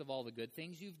a list of all the good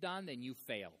things you've done, then you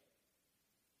fail.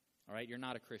 All right? You're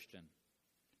not a Christian.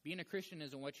 Being a Christian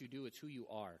isn't what you do, it's who you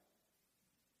are.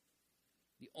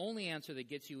 The only answer that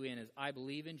gets you in is, I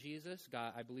believe in Jesus.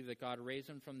 God, I believe that God raised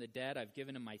him from the dead. I've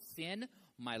given him my sin,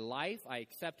 my life. I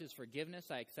accept his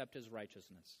forgiveness. I accept his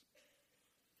righteousness.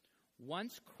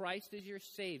 Once Christ is your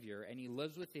Savior and he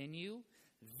lives within you,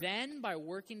 then by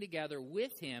working together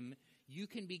with him, you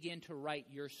can begin to write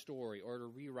your story or to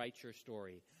rewrite your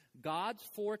story. God's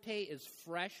forte is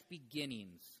fresh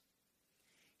beginnings.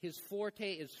 His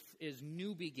forte is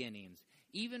new beginnings.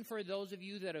 Even for those of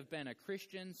you that have been a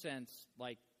Christian since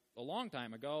like a long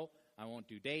time ago, I won't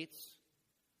do dates.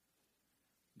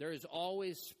 There is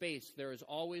always space. There is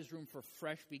always room for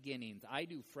fresh beginnings. I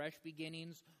do fresh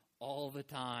beginnings all the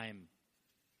time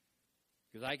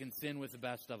because I can sin with the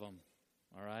best of them.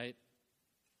 All right?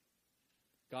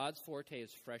 God's forte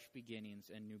is fresh beginnings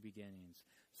and new beginnings.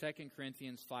 2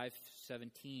 Corinthians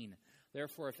 5:17.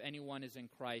 Therefore, if anyone is in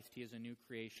Christ, he is a new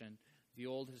creation. The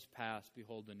old has passed.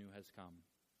 Behold, the new has come.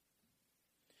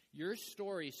 Your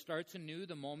story starts anew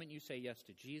the moment you say yes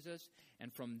to Jesus.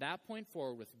 And from that point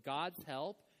forward, with God's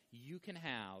help, you can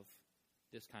have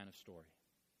this kind of story.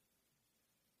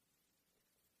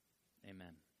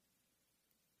 Amen.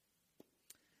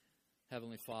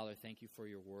 Heavenly Father, thank you for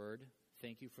your word.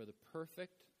 Thank you for the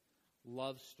perfect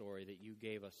love story that you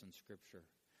gave us in Scripture.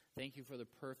 Thank you for the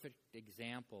perfect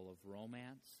example of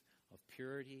romance, of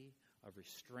purity, of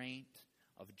restraint,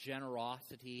 of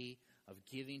generosity, of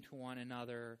giving to one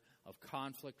another, of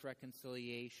conflict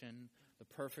reconciliation, the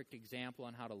perfect example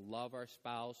on how to love our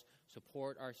spouse,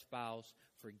 support our spouse,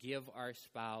 forgive our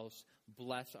spouse,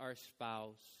 bless our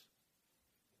spouse.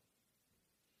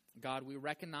 God, we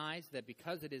recognize that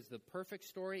because it is the perfect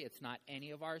story, it's not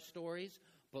any of our stories,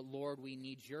 but Lord, we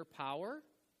need your power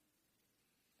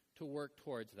to work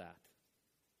towards that.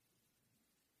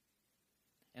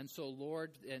 And so,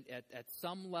 Lord, at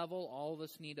some level, all of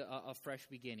us need a fresh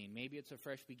beginning. Maybe it's a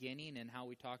fresh beginning in how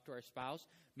we talk to our spouse.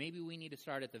 Maybe we need to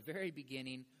start at the very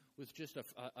beginning with just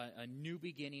a new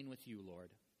beginning with you, Lord.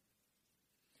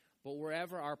 But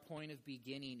wherever our point of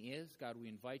beginning is, God, we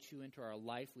invite you into our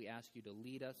life. We ask you to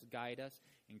lead us, guide us,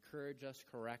 encourage us,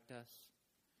 correct us.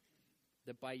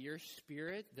 That by your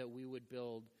Spirit, that we would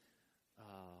build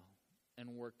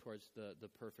and work towards the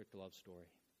perfect love story.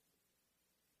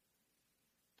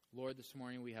 Lord, this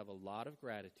morning we have a lot of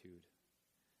gratitude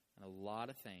and a lot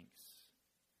of thanks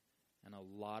and a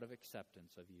lot of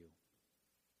acceptance of you.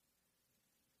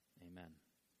 Amen.